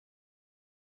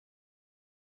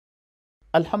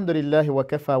الحمد لله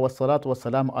وكفى والصلاة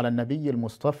والسلام على النبي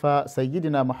المصطفى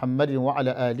سيدنا محمد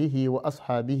وعلى آله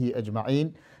وأصحابه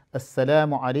أجمعين.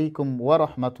 Assalamu alaikum wa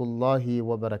rahmatullahi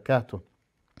wa barakatuh.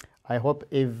 I hope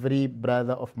every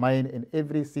brother of mine and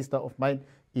every sister of mine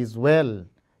is well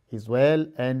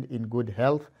and in good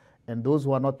health. And those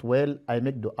who are not well, I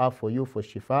make dua for you for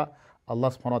shifa.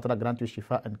 Allah subhanahu wa ta'ala grant you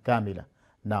shifa and kamila.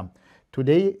 Now,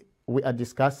 today we are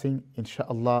discussing,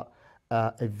 inshallah,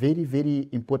 a very, very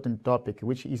important topic,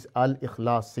 which is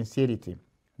al-ikhlas, sincerity.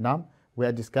 Now, we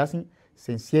are discussing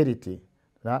sincerity.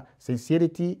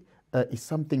 Sincerity is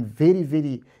something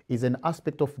is an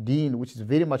aspect of deen which is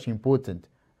very much important.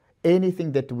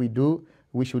 Anything that we do,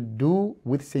 we should do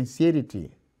with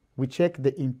sincerity. We check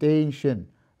the intention.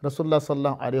 Rasulullah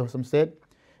sallallahu alayhi wa sallam said,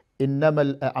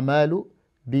 إِنَّمَا الْأَعْمَالُ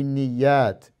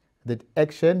بِالنِّيَّاتِ, that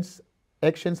actions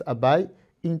are by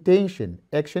intention.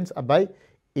 Actions are by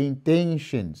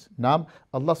intentions. Now,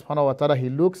 Allah subhanahu wa ta'ala, He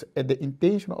looks at the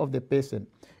intention of the person.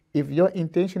 If your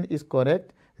intention is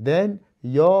correct, then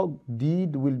your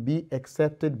deed will be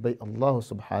accepted by Allah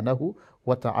subhanahu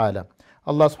wa ta'ala.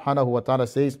 Allah subhanahu wa ta'ala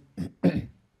says,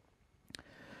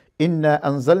 Inna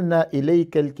anzalna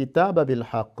ilayka al-kitaba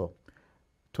bil-haqq.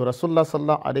 To Rasulullah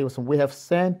sallallahu alayhi wa sallam, we have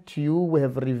sent to you, we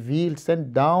have revealed,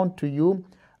 sent down to you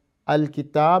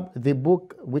al-kitab, the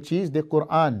book, which is the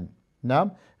Quran.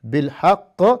 Now,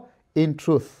 bil-haqq, in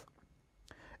truth.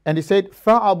 And he said,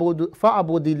 فَعَبُدِ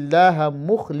اللَّهَ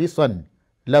مُخْلِصًا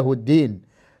لَهُ الدِّينَ.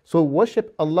 So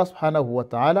worship Allah subhanahu wa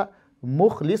ta'ala,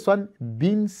 mukhlisan,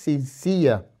 being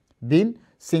sincere,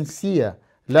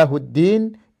 lahu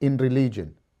din, in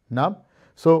religion. Now,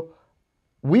 so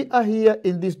we are here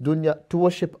in this dunya to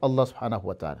worship Allah subhanahu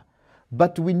wa ta'ala.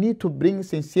 But we need to bring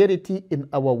sincerity in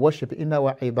our worship, in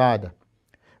our ibadah.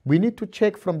 We need to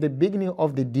check from the beginning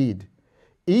of the deed.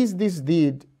 Is this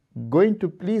deed going to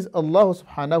please Allah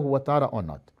subhanahu wa ta'ala or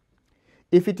not?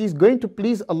 If it is going to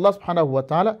please Allah subhanahu wa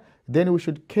ta'ala, then we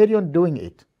should carry on doing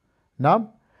it.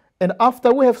 Now, and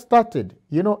after we have started,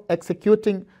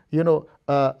 executing, doing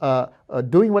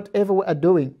whatever we are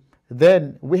doing,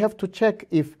 then we have to check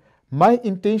if my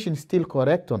intention is still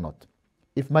correct or not.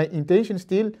 If my intention is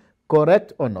still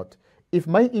correct or not. If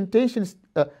my intention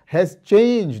has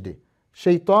changed,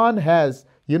 shaitan has,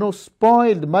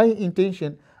 spoiled my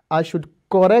intention, I should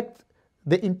correct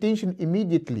the intention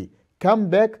immediately. Come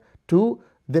back to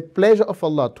the pleasure of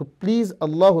Allah, to please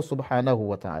Allah subhanahu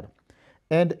wa ta'ala.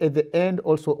 And at the end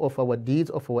also of our deeds,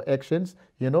 of our actions,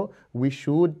 we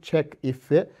should check if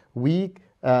we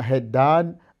had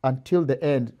done until the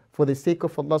end for the sake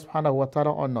of Allah subhanahu wa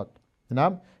ta'ala or not.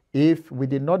 Now, if we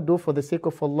did not do for the sake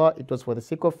of Allah, it was for the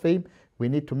sake of fame, we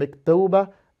need to make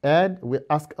tawbah and we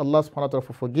ask Allah subhanahu wa ta'ala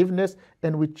for forgiveness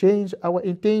and we change our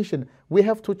intention. We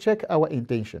have to check our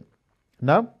intention.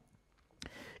 Now,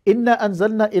 إِنَّا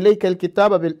أَنزَلْنَا إِلَيْكَ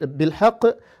الْكِتَابَ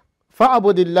بِالْحَقِّ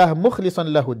فَعَبُدِ اللَّهَ مُخْلِصًا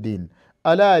لَهُ الدِّينَ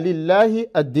أَلَا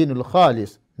لِلَّهِ الدِّينُ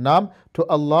الْخَالِصِ. Now, to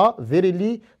Allah,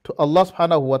 verily, to Allah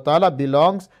subhanahu wa ta'ala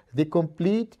belongs the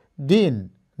complete deen.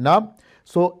 Now,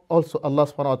 so also Allah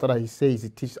subhanahu wa ta'ala, He says, He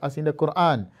teaches us in the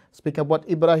Quran, speaking about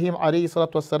Ibrahim alayhi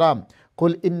salatu wasalam,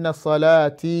 قُلْ إِنَّ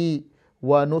صَلَاتِي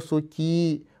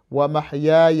وَنُسُكِي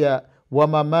وَمَحْيَايَ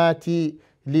وَمَمَاتِي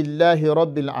لِلَّهِ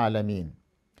رَبِّ الْعَالَمِينَ.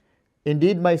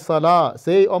 Indeed, my salah,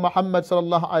 say, O Muhammad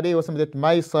sallallahu alayhi wa sallam, that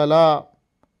my salah,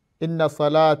 inna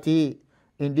salati,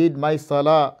 indeed my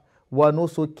salah, wa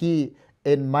nusuki,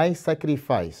 and my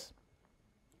sacrifice.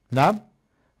 Now,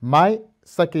 my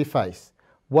sacrifice,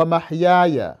 wa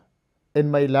mahyaya,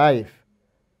 and my life,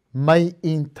 my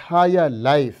entire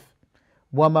life,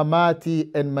 wa mamati,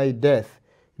 and my death,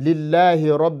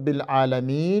 lillahi rabbil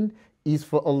alameen, is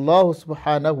for Allah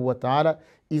subhanahu wa ta'ala,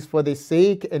 is for the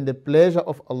sake and the pleasure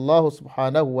of Allah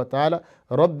subhanahu wa ta'ala,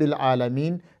 Rabbil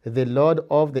Alameen, the Lord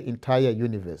of the entire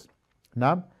universe.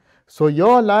 Now, so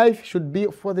your life should be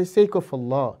for the sake of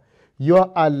Allah. You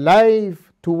are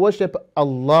alive to worship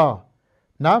Allah.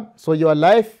 Now, so your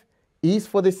life is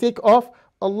for the sake of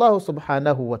Allah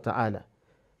subhanahu wa ta'ala.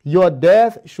 Your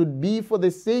death should be for the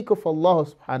sake of Allah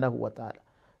subhanahu wa ta'ala.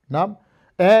 Now,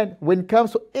 and when it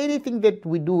comes to anything that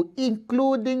we do,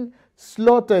 including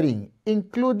slaughtering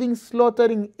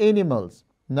animals.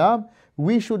 Now,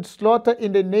 we should slaughter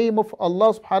in the name of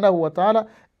Allah subhanahu wa ta'ala,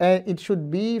 and it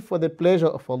should be for the pleasure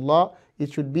of Allah.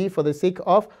 It should be for the sake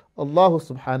of Allah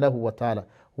subhanahu wa ta'ala.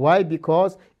 Why?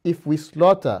 Because if we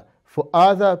slaughter for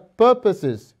other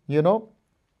purposes,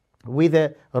 with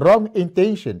a wrong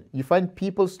intention, you find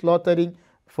people slaughtering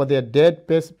for their dead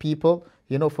people,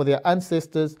 for their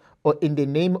ancestors, or in the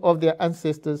name of their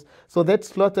ancestors. So that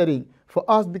slaughtering for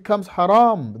us becomes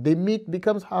haram. The meat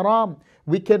becomes haram.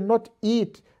 We cannot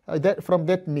eat from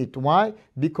that meat. Why?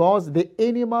 Because the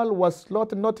animal was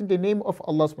slaughtered not in the name of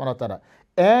Allah subhanahu wa ta'ala.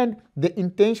 And the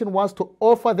intention was to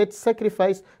offer that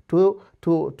sacrifice to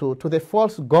the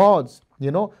false gods,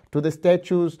 to the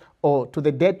statues or to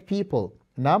the dead people.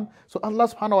 So Allah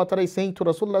subhanahu wa ta'ala is saying to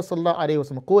Rasulullah sallallahu alayhi wa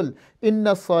sallam, Qul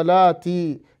inna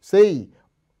salati, say,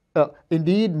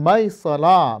 indeed my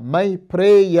salah, my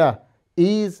prayer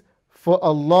is for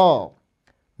Allah.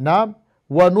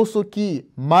 Wa nusuki,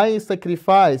 my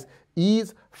sacrifice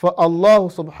is for Allah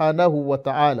subhanahu wa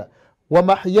ta'ala. Wa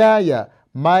mahyaya,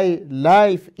 my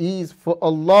life is for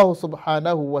Allah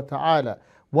subhanahu wa ta'ala.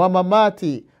 Wa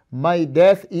mamati, my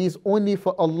death is only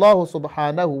for Allah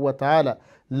subhanahu wa ta'ala.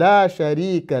 La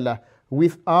sharika lah,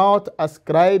 without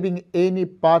ascribing any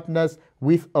partners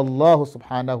with Allah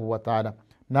subhanahu wa ta'ala.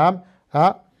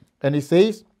 And he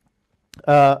says,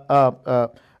 La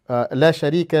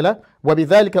sharika lah, wa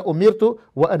bidhalika umirtu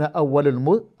wa ana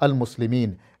awwalul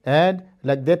al-muslimin. And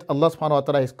like that, Allah subhanahu wa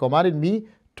ta'ala has commanded me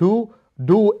to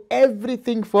do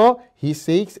everything for His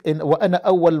sakes, and wa ana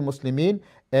awwal al-muslimin,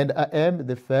 and I am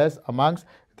the first amongst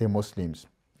the Muslims.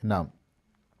 Now,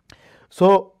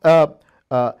 so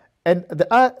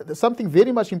something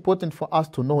very much important for us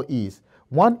to know is,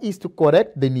 one is to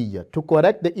correct the niyyah, to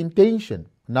correct the intention.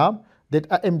 Now, that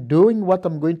I am doing what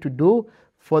I'm going to do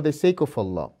for the sake of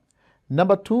Allah.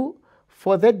 Number two,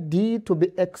 for that deed to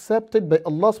be accepted by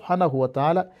Allah subhanahu wa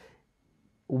ta'ala,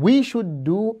 we should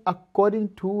do according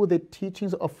to the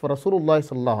teachings of Rasulullah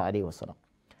sallallahu alayhi wa sallam,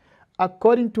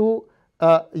 according to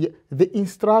the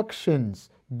instructions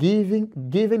given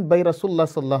by Rasulullah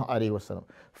sallallahu alayhi wa sallam.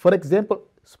 For example,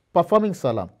 performing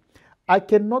salah. I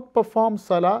cannot perform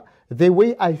salah the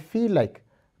way I feel like.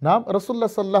 Now, Rasulullah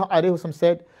sallallahu alayhi wa sallam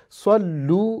said,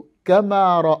 Sallu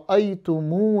kama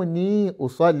ra'aytumuni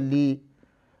usalli.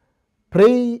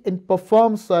 Pray and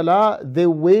perform salah the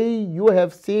way you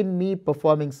have seen me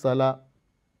performing salah.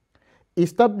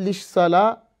 Establish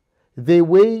salah the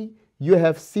way you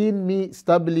have seen me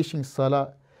establishing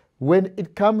salah. When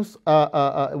it comes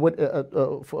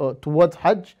towards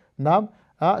Hajj,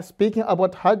 speaking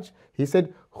about Hajj, he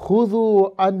said,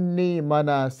 Khudhu anni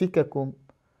manasikakum.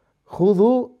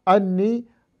 Khudhu anni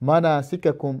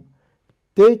manasikakum.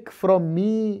 Take from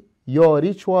me your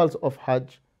rituals of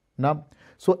Hajj.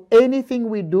 So anything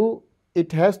we do,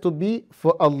 it has to be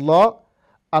for Allah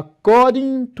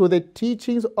according to the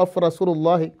teachings of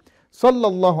Rasulullah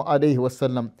sallallahu alayhi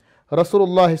wasallam.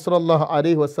 Rasulullah sallallahu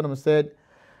alayhi wasallam said,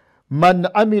 Man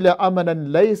amila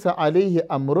amalan laysa alayhi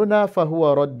amruna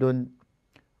fahuwa raddun.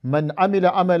 Man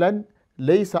amila amalan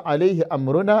laysa alayhi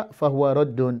amruna fahuwa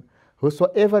raddun.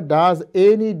 Whosoever does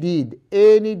any deed,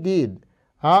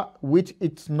 which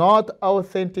it's not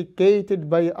authenticated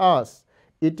by us,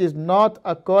 it is not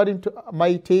according to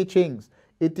my teachings,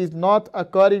 it is not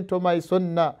according to my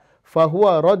sunnah,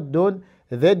 fahuwa raddun,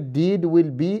 that deed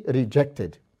will be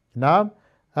rejected. Now,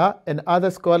 and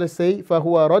other scholars say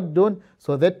fahuwa raddun,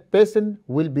 so that person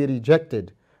will be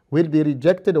rejected. Will be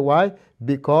rejected. Why?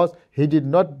 Because he did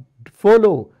not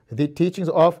follow the teachings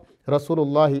of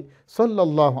Rasulullah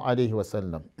sallallahu alaihi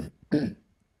wasallam.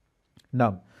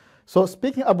 Now, so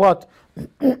speaking about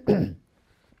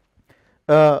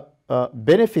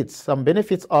benefits, some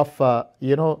benefits of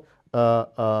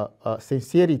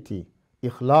sincerity,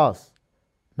 ikhlas.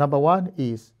 Number one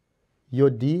is your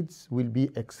deeds will be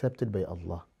accepted by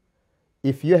Allah.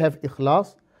 If you have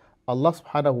ikhlas, Allah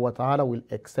subhanahu wa ta'ala will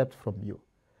accept from you.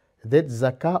 That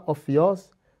zakah of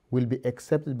yours will be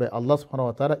accepted by Allah subhanahu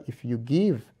wa ta'ala if you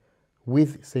give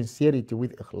with sincerity,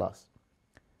 with ikhlas.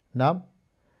 Now,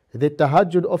 the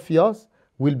tahajjud of yours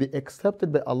will be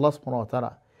accepted by Allah subhanahu wa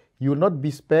ta'ala. You will not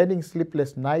be spending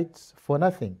sleepless nights for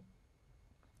nothing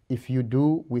if you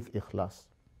do with ikhlas.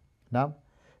 Now,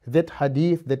 that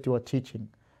hadith that you are teaching,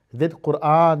 that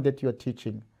Quran that you are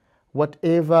teaching,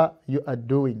 whatever you are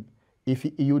doing, if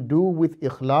you do with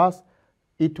ikhlas,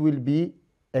 it will be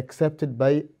accepted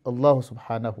by Allah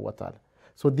subhanahu wa ta'ala.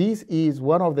 So this is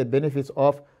one of the benefits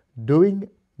of doing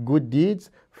good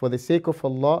deeds for the sake of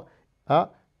Allah,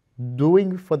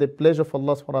 doing for the pleasure of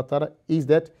Allah subhanahu wa ta'ala, is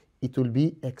that it will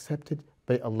be accepted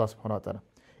by Allah subhanahu wa ta'ala.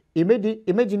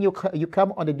 Imagine you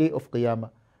come on the day of Qiyamah.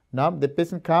 Now the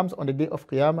person comes on the day of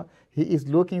Qiyamah, he is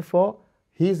looking for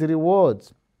his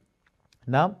rewards.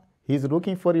 Now he is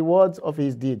looking for rewards of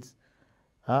his deeds.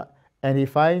 And he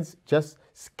finds just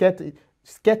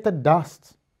scattered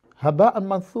dust. Haba'an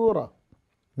manthura.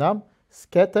 Now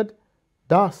scattered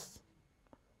dust.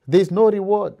 There is no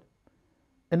reward.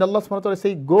 And Allah subhanahu wa ta'ala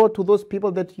says, go to those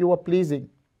people that you are pleasing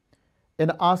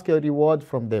and ask your reward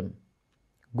from them.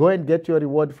 Go and get your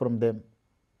reward from them.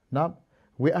 Now,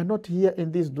 we are not here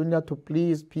in this dunya to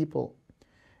please people.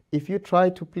 If you try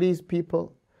to please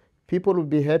people, people will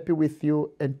be happy with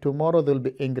you and tomorrow they'll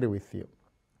be angry with you.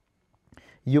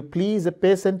 You please a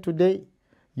person today,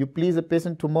 you please a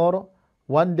person tomorrow,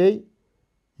 one day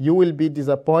you will be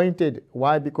disappointed.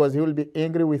 Why? Because he will be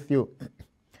angry with you.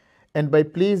 And by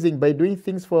doing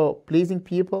things for pleasing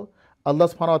people, Allah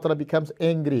subhanahu wa ta'ala becomes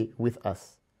angry with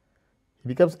us. He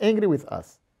becomes angry with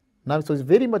us. Now, so it's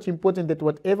very much important that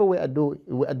whatever we are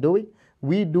doing,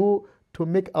 we do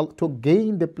to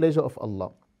gain the pleasure of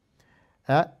Allah.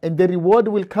 And the reward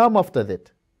will come after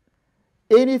that.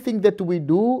 Anything that we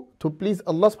do to please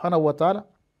Allah subhanahu wa ta'ala,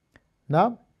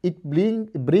 now it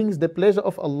brings the pleasure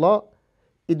of Allah,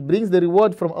 it brings the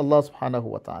reward from Allah subhanahu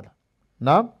wa ta'ala.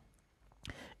 Now,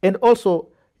 and also,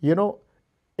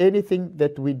 anything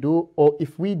that we do, or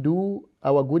if we do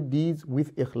our good deeds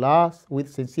with ikhlas,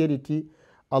 with sincerity,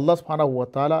 Allah subhanahu wa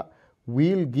ta'ala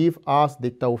will give us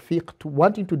the tawfiq to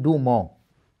wanting to do more.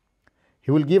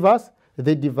 He will give us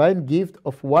the divine gift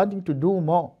of wanting to do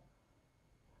more.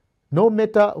 No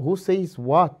matter who says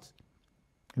what.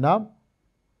 Now,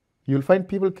 you'll find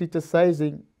people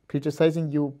criticizing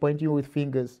you, pointing you with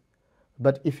fingers.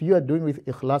 But if you are doing with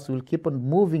ikhlas, you will keep on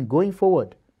moving, going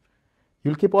forward.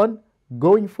 You'll keep on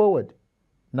going forward.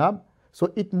 Now,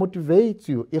 so it motivates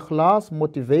you. Ikhlas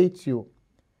motivates you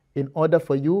in order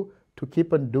for you to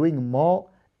keep on doing more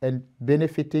and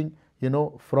benefiting,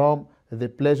 from the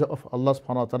pleasure of Allah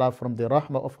subhanahu wa ta'ala, from the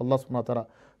rahmah of Allah subhanahu wa ta'ala,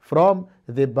 from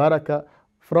the barakah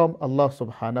from Allah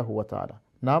subhanahu wa ta'ala.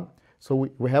 Now, so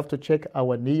we have to check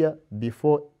our niyyah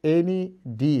before any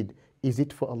deed. Is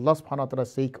it for Allah subhanahu wa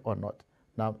ta'ala's sake or not?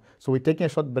 Now, so we're taking a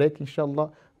short break,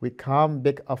 inshallah. We come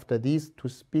back after this to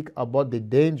speak about the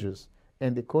dangers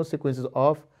and the consequences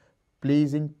of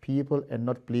pleasing people and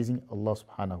not pleasing Allah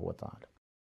subhanahu wa ta'ala.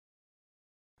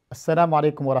 Assalamu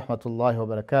alaikum wa rahmatullahi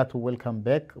wa barakatuh. Welcome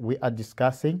back. We are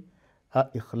discussing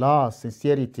ikhlas,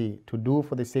 sincerity, to do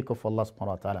for the sake of Allah subhanahu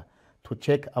wa ta'ala, to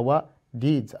check our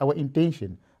deeds, our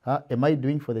intention. Am I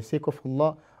doing for the sake of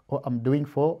Allah, or am I doing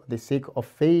for the sake of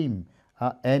fame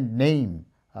and name?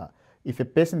 If a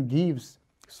person gives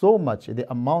so much, the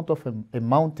amount of a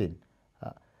mountain,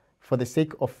 for the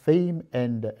sake of fame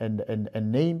and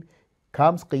name,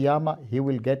 comes Qiyamah, he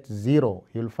will get zero.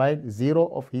 He will find zero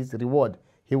of his reward.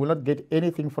 He will not get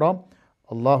anything from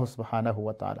Allah subhanahu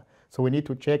wa ta'ala. So we need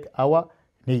to check our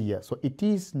niyyah. So it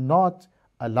is not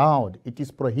allowed, it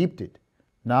is prohibited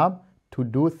now to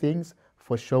do things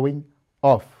for showing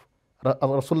off.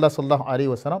 Rasulullah sallallahu alayhi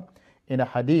wa sallam, in a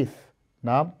hadith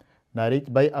now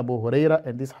narrated by Abu Huraira,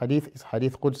 and this hadith is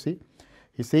hadith Qudsi,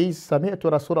 he says, سمعت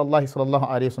رسول الله صلى الله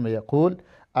عليه وسلم يقول,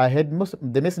 I heard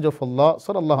the messenger of Allah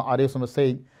صلى الله عليه وسلم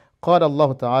saying, قال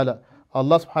الله تعالى,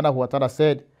 Allah subhanahu wa ta'ala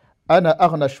said, أنا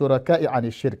أغنى الشركاء عن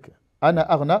الشرك.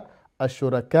 أنا أغنى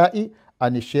الشركاء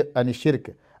عن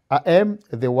الشرك. I am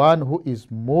the one who is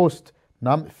most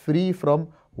free from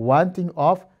wanting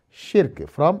of shirk,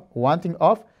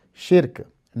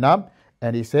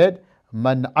 and he said,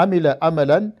 من عمل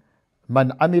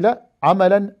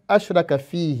عملا أشرك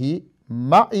فيه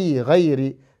معي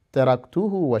غيري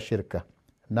تركته وشركه.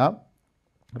 Now,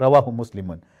 رواه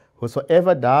مسلم.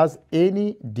 Whosoever does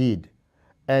any deed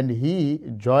and he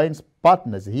joins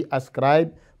partners, he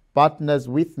ascribes partners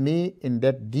with me in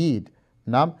that deed,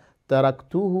 Nam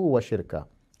taraktuhu wa shirka.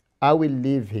 I will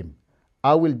leave him.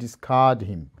 I will discard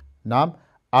him. Nam,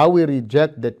 I will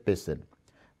reject that person.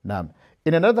 Nam.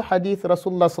 In another hadith,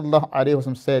 Rasulullah sallallahu alayhi wa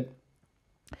sallam said,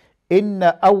 إن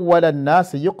أول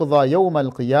الناس يقضى يوم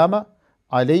القيامة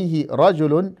عليه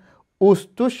رجل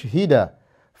استشهد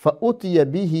فأتي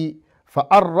به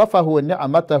فعرفه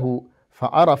نعمته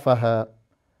فعرفها.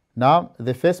 Now,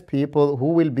 the first people who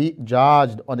will be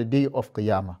judged on the day of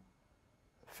Qiyamah.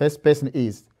 First person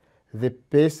is the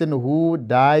person who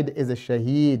died as a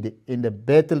shaheed in the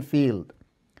battlefield.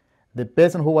 The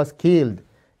person who was killed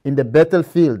in the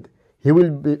battlefield. He will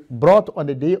be brought on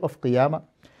the day of Qiyamah.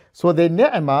 So the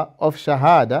ni'mah of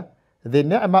shahada, the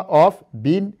ni'mah of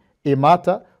being a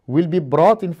martyr, will be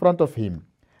brought in front of him.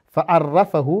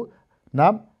 فَعَرَّفَهُ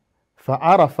Nam,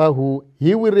 فَعَرَفَهُ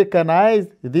He will recognize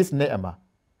this ni'mah.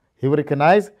 He will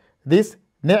recognize this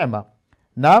ni'mah.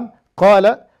 Nam,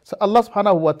 قال, so Allah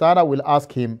subhanahu wa ta'ala will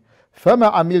ask him,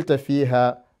 فَمَا عَمِلْتَ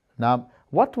فِيهَا Nam,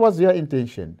 what was your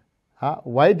intention?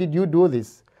 Why did you do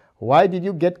this? Why did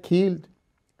you get killed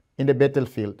in the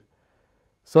battlefield?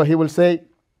 So he will say,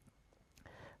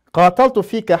 قَاتَلْتُ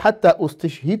فِيكَ حَتَّى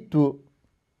أُسْتِشْهِدْتُ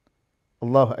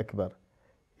Allahu Akbar.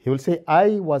 He will say,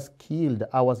 I was killed,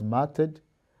 I was martyred,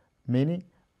 meaning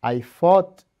I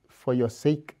fought for your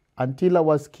sake until I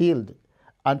was killed,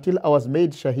 until I was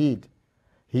made shaheed.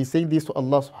 He's saying this to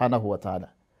Allah subhanahu wa ta'ala.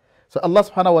 So Allah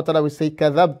subhanahu wa ta'ala will say,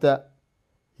 كَذَبْتَ,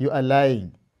 you are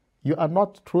lying. You are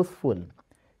not truthful.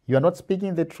 You are not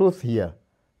speaking the truth here.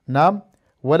 نعم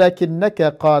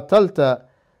ولكنك قاتلت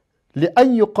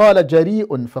لأن يقال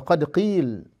جريء فقد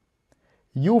قيل.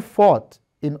 You fought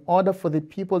in order for the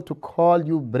people to call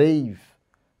you brave.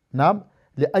 نعم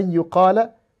لأن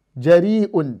يقال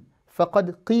جريء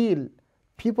فقد قيل.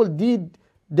 People did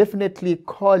definitely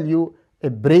call you a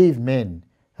brave man,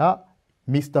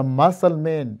 Mr. Muscle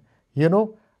Man, you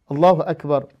know, Allahu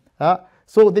Akbar.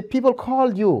 So the people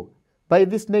called you by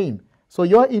this name. So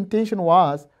your intention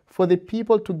was for the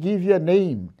people to give you a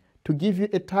name, to give you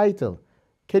a title.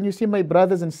 Can you see, my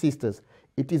brothers and sisters?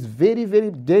 It is very,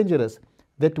 very dangerous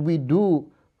that we do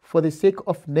for the sake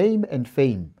of name and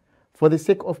fame, for the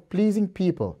sake of pleasing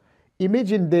people.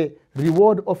 Imagine the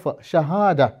reward of a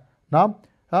shahada. Now,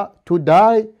 to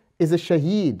die is a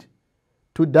shaheed.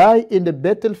 To die in the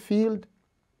battlefield,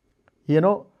 you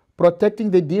know,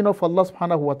 protecting the deen of Allah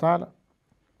subhanahu wa ta'ala.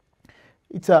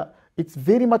 It's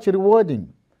very much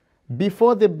rewarding.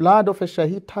 Before the blood of a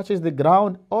shaheed touches the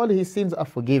ground, all his sins are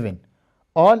forgiven.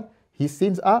 All his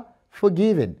sins are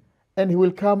forgiven. And he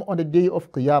will come on the day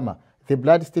of Qiyamah. The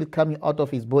blood is still coming out of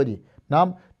his body.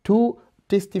 Now, to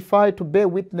testify, to bear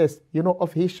witness, you know,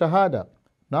 of his shahada.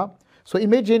 Now, so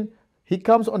imagine he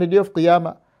comes on the day of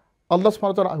Qiyamah. Allah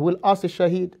subhanahu wa ta'ala will ask the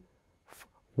shaheed,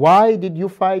 why did you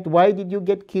fight? Why did you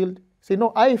get killed? Say,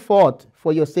 no, I fought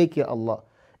for your sake, Ya Allah.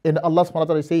 And Allah subhanahu wa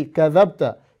ta'ala say,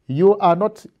 كَذَبْتَ, you are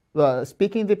not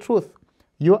speaking the truth.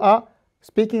 You are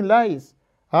speaking lies.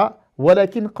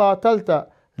 وَلَكِنْ قَاتَلْتَ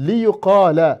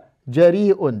لِيُقَالَ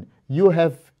جَرِيءٌ. You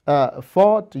have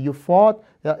fought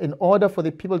in order for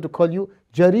the people to call you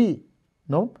jari,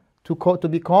 no? To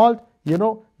be called, you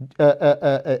know,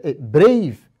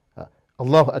 brave.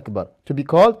 Allahu Akbar. To be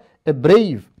called a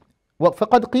brave.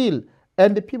 فَقَدْ قِيلْ.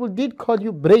 And the people did call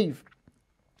you brave.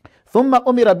 ثُمَّ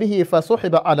أُمِرَ بِهِ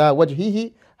فَصُحِبَ عَلَى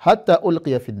وَجْهِهِ حَتَّى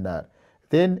أُلْقِيَ فِي النَّارِ.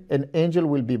 Then an angel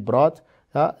will be brought.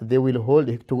 They will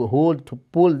to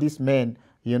pull this man,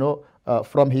 you know,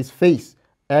 from his face,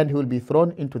 and he will be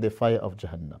thrown into the fire of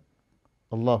Jahannam.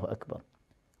 Allahu Akbar.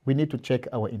 We need to check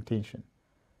our intention.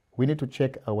 We need to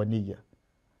check our niyyah.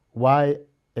 Why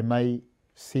am I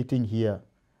sitting here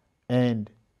and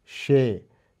share,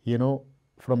 you know,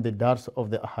 from the dars of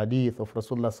the ahadith of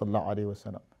Rasulullah sallallahu alaihi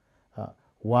wasallam?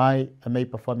 Why am I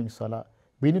performing salah?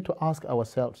 We need to ask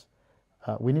ourselves.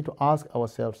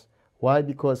 Why?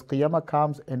 Because Qiyamah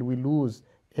comes and we lose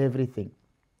everything.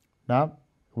 Now,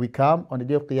 we come on the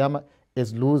day of Qiyamah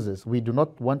as losers. We do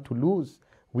not want to lose.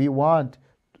 We want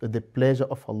the pleasure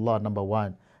of Allah, number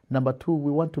one. Number two,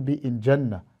 we want to be in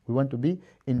Jannah. We want to be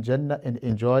in Jannah and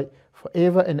enjoy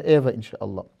forever and ever,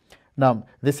 inshaAllah. Now,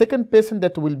 the second person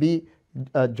that will be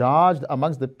judged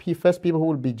amongst the first people who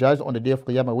will be judged on the day of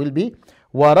Qiyamah will be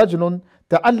وَرَجْلٌ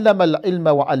تَعَلَّمَ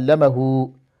الْعِلْمَ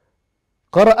وَعَلَّمَهُ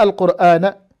قَرَأَ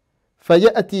الْقُرْآنَ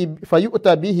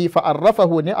فَيُؤْتَى بِهِ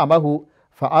فَعَرَّفَهُ نِعَمَهُ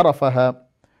فَعَرَفَهَا.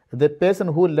 The person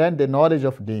who learned the knowledge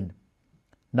of deen.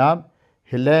 Now,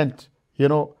 he learned, you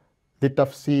know, the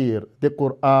tafsir, the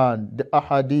Quran, the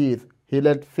ahadith, he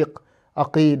learned fiqh,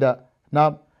 aqidah.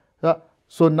 Now,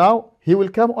 so now he will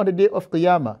come on the day of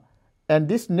Qiyamah, and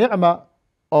this ni'mah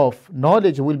of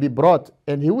knowledge will be brought,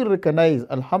 and he will recognize,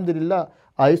 Alhamdulillah,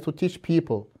 I used to teach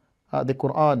people the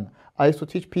Quran, I used to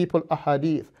teach people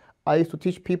ahadith, I used to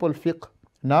teach people fiqh.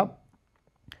 Now,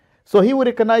 so he will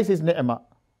recognize his ni'mah.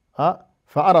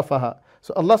 فَعَرَفَهَا.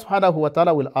 So Allah subhanahu wa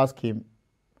ta'ala will ask him,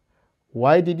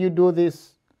 why did you do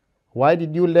this? Why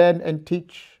did you learn and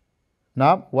teach?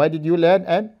 Now, why did you learn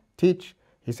and teach?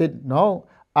 He said, no,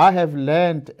 I have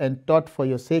learned and taught for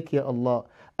your sake, Ya Allah.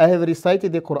 I have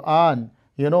recited the Quran,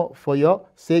 you know, for your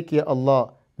sake, Ya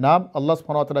Allah. Now, Allah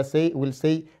subhanahu wa ta'ala will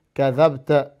say,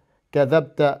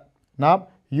 كَذَبْتَ. Now,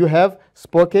 you have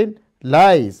spoken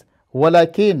lies.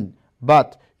 وَلَكِنْ,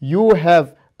 but you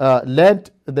have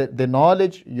learnt the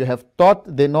knowledge, you have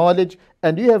taught the knowledge,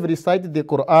 and you have recited the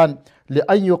Quran.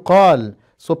 لِأَنْ يُقَالْ.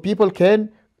 So people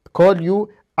can call you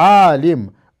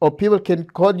alim, or people can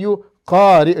call you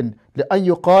qari'un. لِأَنْ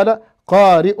يُقَالَ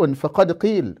قَارِئٌ فَقَدْ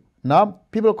قِيلْ. Now,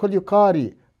 people call you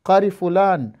qari, qari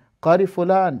fulan, qari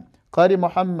fulan, qari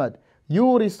Muhammad.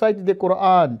 You recited the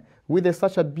Quran with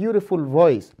such a beautiful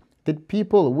voice that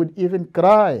people would even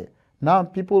cry. Now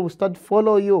people will start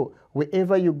follow you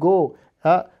wherever you go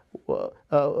for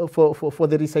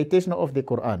the recitation of the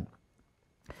Quran.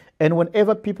 And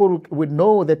whenever people would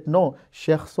know that, no,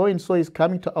 Sheikh so-and-so is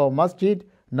coming to our masjid,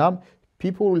 now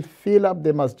people will fill up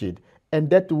the masjid. And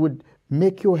that would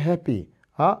make you happy.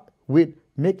 Would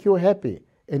make you happy.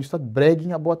 And you start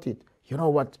bragging about it. You know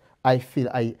what? I feel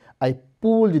I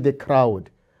pulled the crowd.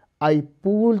 I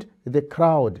pulled the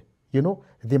crowd. You know,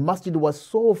 the masjid was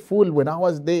so full when I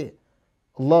was there.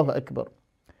 Allahu Akbar.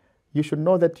 You should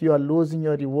know that you are losing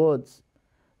your rewards.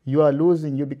 You are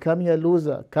losing. You're becoming a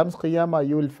loser. Comes Qiyamah,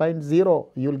 you will find zero.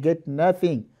 You'll get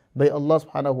nothing by Allah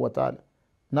subhanahu wa ta'ala.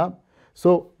 Now,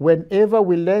 so whenever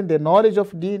we learn the knowledge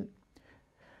of deen,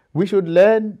 we should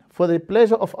learn for the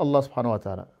pleasure of Allah subhanahu wa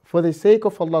ta'ala, for the sake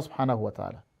of Allah subhanahu wa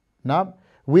ta'ala. Now,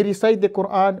 we recite the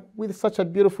Quran with such a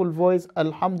beautiful voice,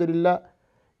 alhamdulillah.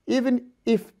 Even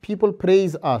if people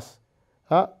praise us,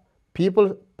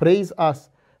 people praise us,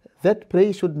 that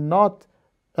praise should not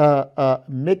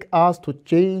make us to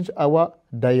change our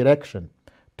direction,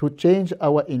 to change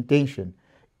our intention.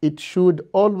 It should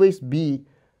always be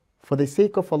for the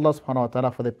sake of Allah subhanahu wa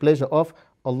ta'ala, for the pleasure of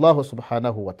Allah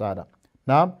subhanahu wa ta'ala.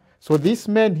 Now, so this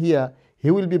man here, he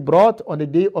will be brought on the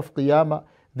day of Qiyamah.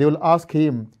 They will ask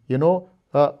him, you know,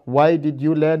 why did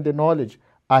you learn the knowledge?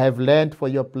 I have learned for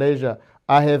your pleasure.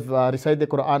 I have recited the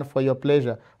Quran for your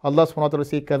pleasure. Allah subhanahu wa ta'ala will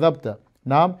say, Kadhabta.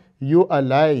 Now, you are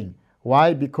lying.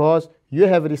 Why? Because you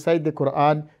have recited the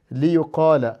Quran,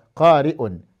 liyuqala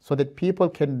qari'un, so that people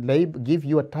can give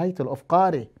you a title of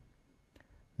Qari.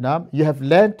 Now, you have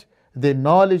learned the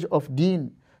knowledge of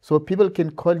deen, so people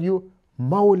can call you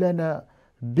Maulana,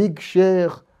 Big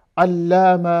Sheikh,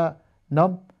 Allama.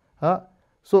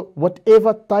 So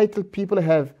whatever title people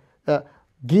have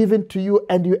given to you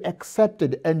and you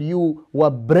accepted and you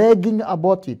were bragging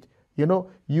about it, you know,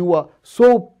 you were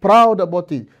so proud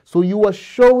about it, so you were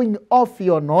showing off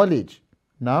your knowledge.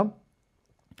 Now,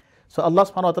 so Allah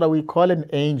subhanahu wa ta'ala will call an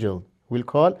angel,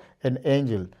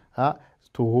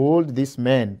 to hold this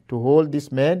man,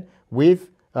 with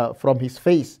from his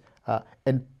face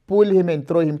and pull him and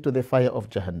throw him to the fire of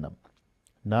Jahannam.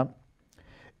 Now,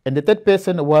 and the third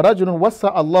person, وَرَجُلٌ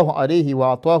وَسَّعَ اللَّهُ عَلَيْهِ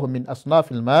وَأَعْطَاهُ مِنْ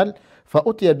أَصْنَافِ الْمَالِ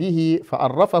فَأُتِيَ بِهِ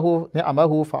فَعَرَّفَهُ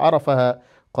نِعَمَهُ فَعَرَفَهَا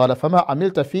قال فما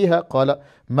عملت فيها قال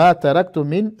ما تركت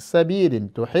من سبيل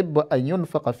تحب أن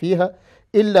ينفق فيها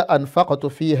إلا أنفقت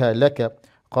فيها لك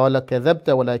قال كذبت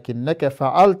ولكنك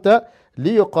فعلت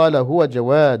ليقال هو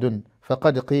جواد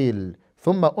فقد قيل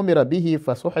ثم أمر به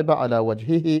فسحب على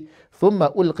وجهه ثم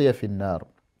ألقي في النار.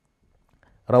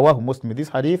 رواه مسلم. This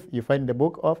hadith you find in the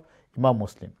book of Imam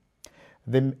Muslim.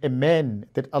 Then a man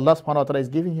that Allah subhanahu wa ta'ala is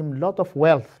giving him lot of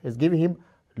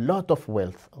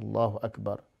wealth, Allahu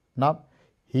Akbar. Now,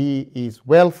 he is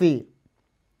wealthy.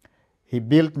 He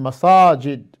built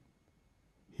masajid.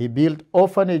 He built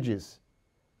orphanages.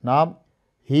 Now,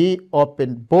 he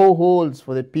opened boreholes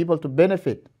for the people to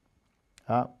benefit.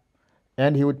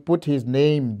 And he would put his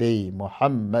name there,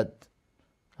 Muhammad.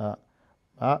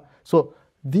 So,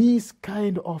 these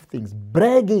kind of things,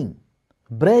 bragging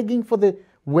for the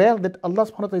wealth that Allah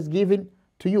subhanahu wa ta'ala is giving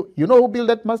to you. You know who built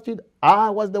that masjid? I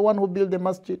was the one who built the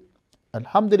masjid.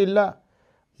 Alhamdulillah.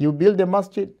 You build a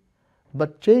masjid,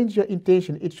 but change your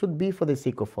intention. It should be for the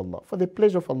sake of Allah, for the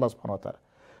pleasure of Allah subhanahu wa ta'ala.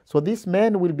 So this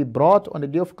man will be brought on the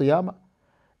day of Qiyamah,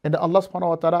 and Allah subhanahu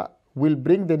wa ta'ala will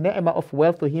bring the ni'mah of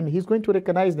wealth to him. He's going to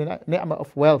recognize the ni'mah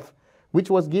of wealth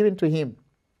which was given to him.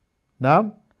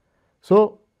 Now,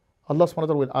 so Allah subhanahu wa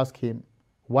ta'ala will ask him,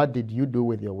 what did you do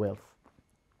with your wealth?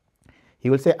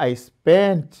 He will say, I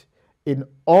spent in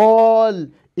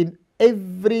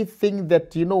everything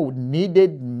that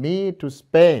needed me to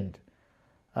spend.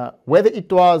 Whether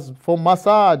it was for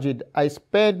masajid, I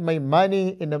spent my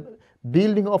money in a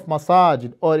building of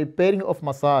masajid or repairing of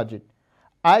masajid.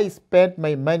 I spent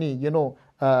my money,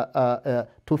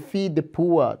 to feed the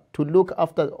poor, to look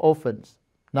after orphans.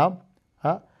 Now,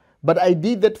 but I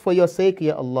did that for your sake,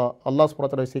 Ya Allah. Allah subhanahu wa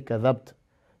ta'ala will say, Kadhabt.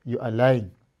 You are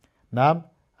lying. Now,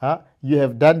 you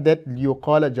have done that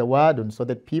liyuqala jawadun, so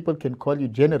that people can call you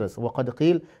generous. وَقَدْ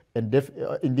قِيل, and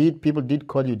indeed people did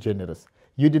call you generous.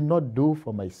 You did not do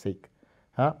for my sake.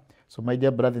 So my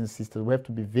dear brothers and sisters, we have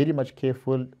to be very much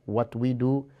careful what we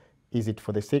do. Is it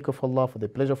for the sake of Allah, for the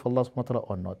pleasure of Allah subhanahu wa ta'ala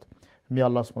or not? May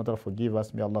Allah subhanahu wa ta'ala forgive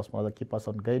us. May Allah subhanahu wa ta'ala keep us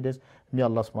on guidance. May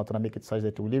Allah subhanahu wa ta'ala make it such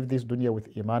that we live this dunya with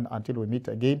iman until we meet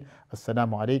again.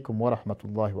 Assalamu alaikum wa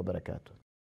rahmatullahi wa barakatuh.